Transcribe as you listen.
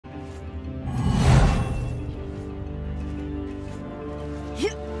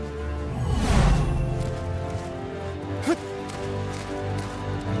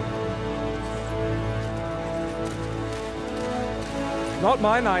Not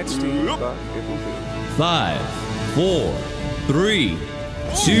my night, Steve, but it will be. 5, 4, 3,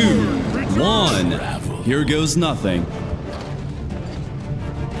 2, 1. Here goes nothing.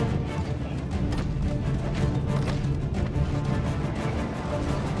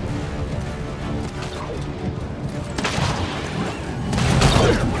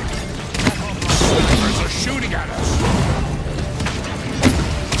 Shooting at us.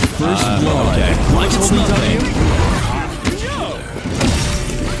 First blood. Okay. Like it's nothing.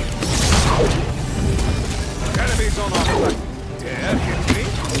 Enemies on our flank. Dare hit me?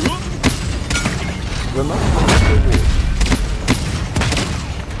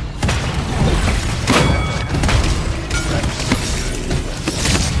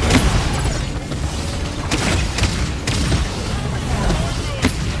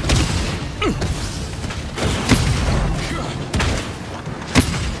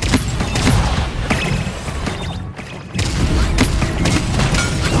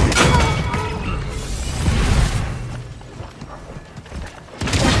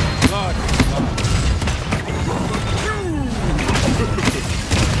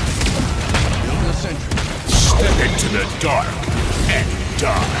 Step into the dark and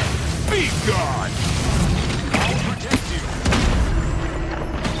die. Be gone. I'll protect you.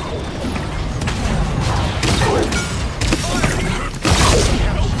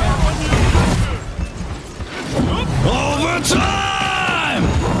 Overtime!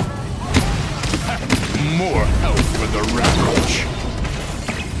 More health for the ravage.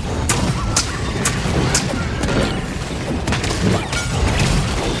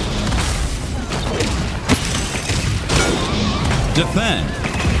 Defend.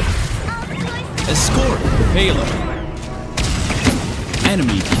 Escort the payload.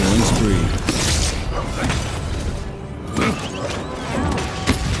 Enemy killing spree.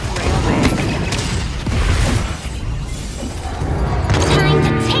 Time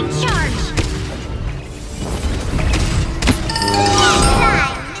to take charge!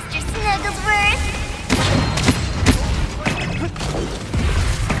 Time, Mr. Snugglesworth!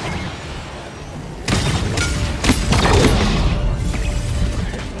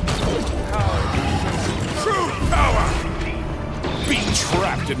 True power. Be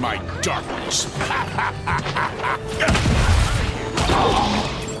trapped in my darkness.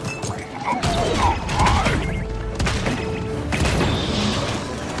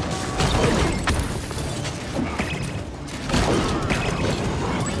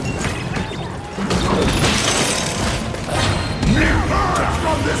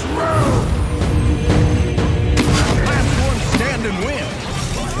 From this room! Last one stand and win!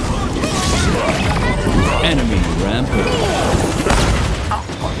 Enemy rampage.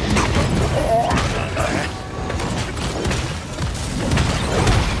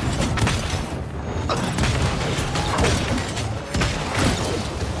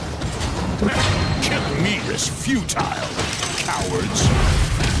 Killing me is futile, cowards.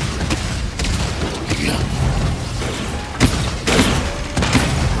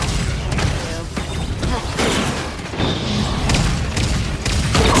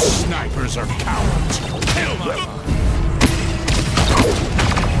 Snipers are cowards. Kill them!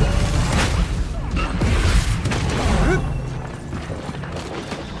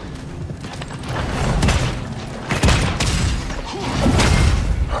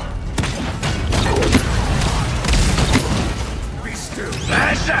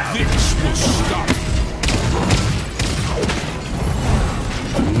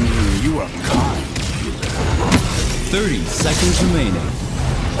 30 seconds remaining.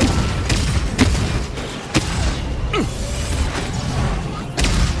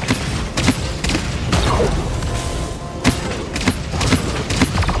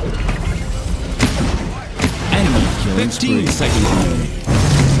 Enemy killing 15 seconds remaining.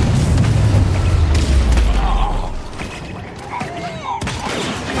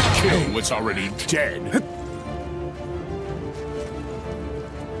 Kill what's already dead.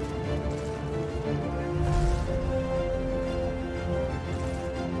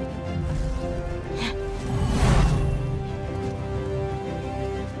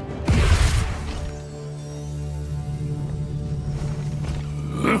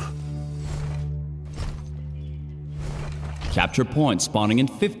 Capture point spawning in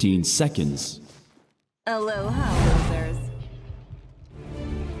 15 seconds. Aloha, losers.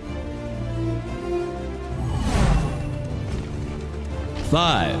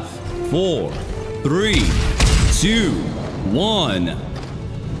 Five, 4, 3, 2, 1.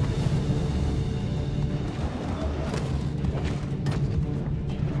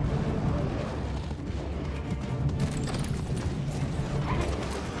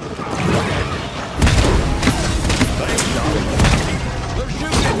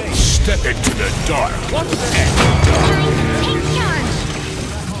 dark. Time to take charge.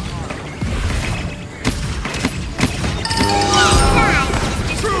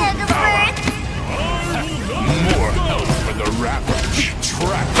 More health for the ravage.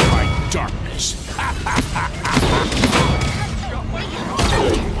 Trapped by darkness.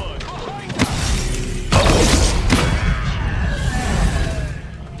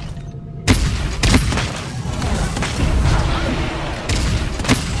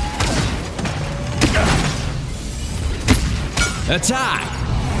 Attack!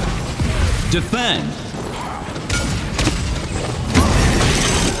 Defend!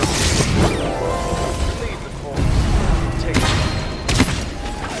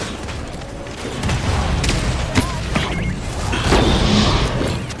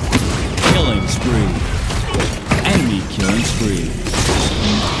 Killing spree. Enemy killing spree.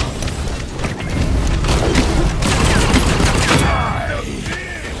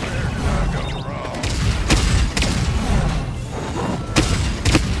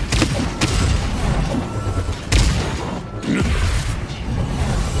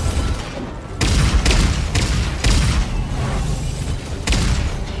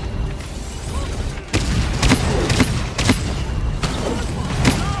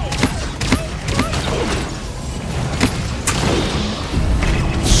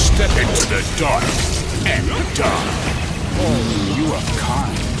 Step into the dark and die. Oh, you are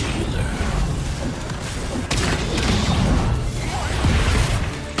kind, healer.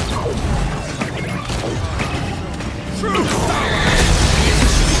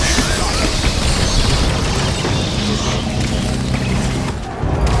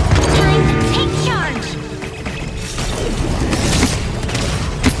 Time to take charge.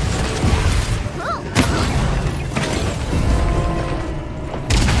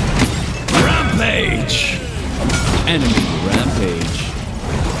 Rampage! Enemy rampage.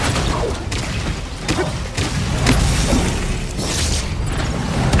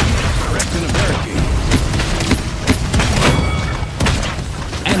 Erecting a barricade.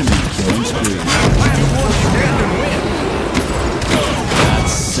 Enemy killing spree.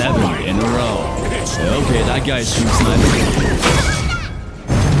 That's 7 in a row. Okay, that guy's stream sniping.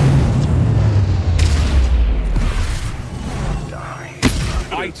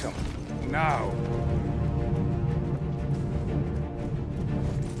 Item. Now.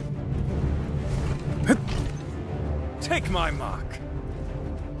 Take my mark.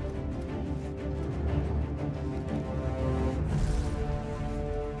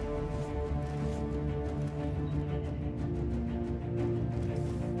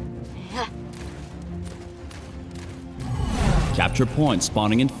 Capture point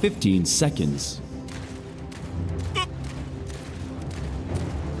spawning in 15 seconds.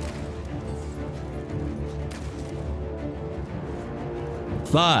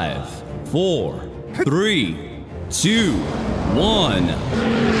 Five, 4, 3, 2, 1.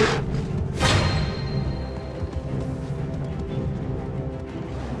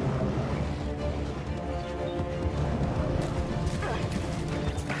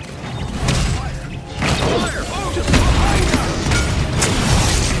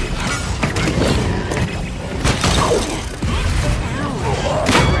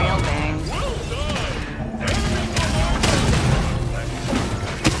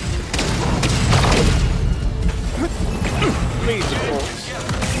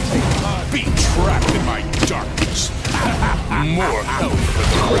 Be trapped in my darkness. More health for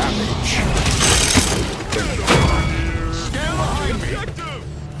the ravage.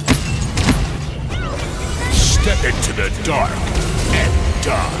 Step into the dark and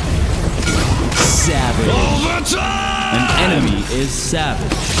die. Savage. An enemy is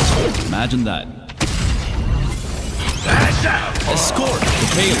savage. Imagine that. Escort the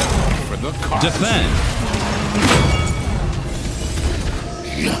payload. For the cause. Defend.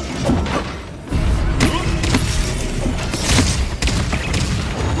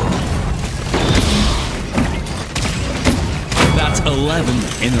 That's 11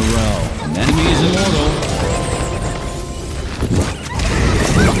 in a row. An enemy is immortal.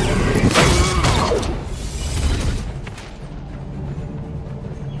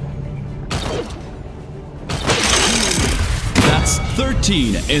 That's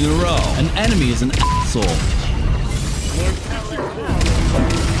 13 in a row. An enemy is an asshole.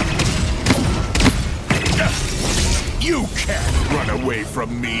 You can't run away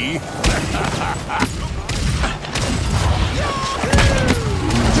from me.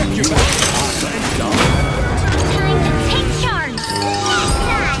 Check your back. Time to take charge.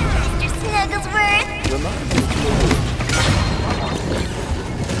 Time, Mr. Snugglesworth.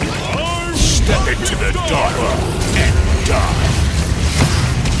 Step into the dark and die.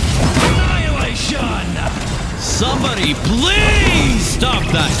 Annihilation! Somebody, please stop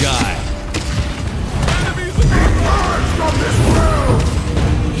that guy! From this world!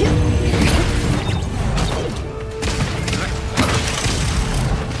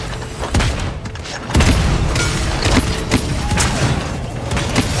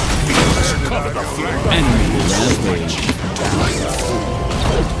 Cover the flank. Enemy rampage.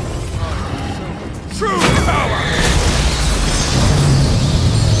 True!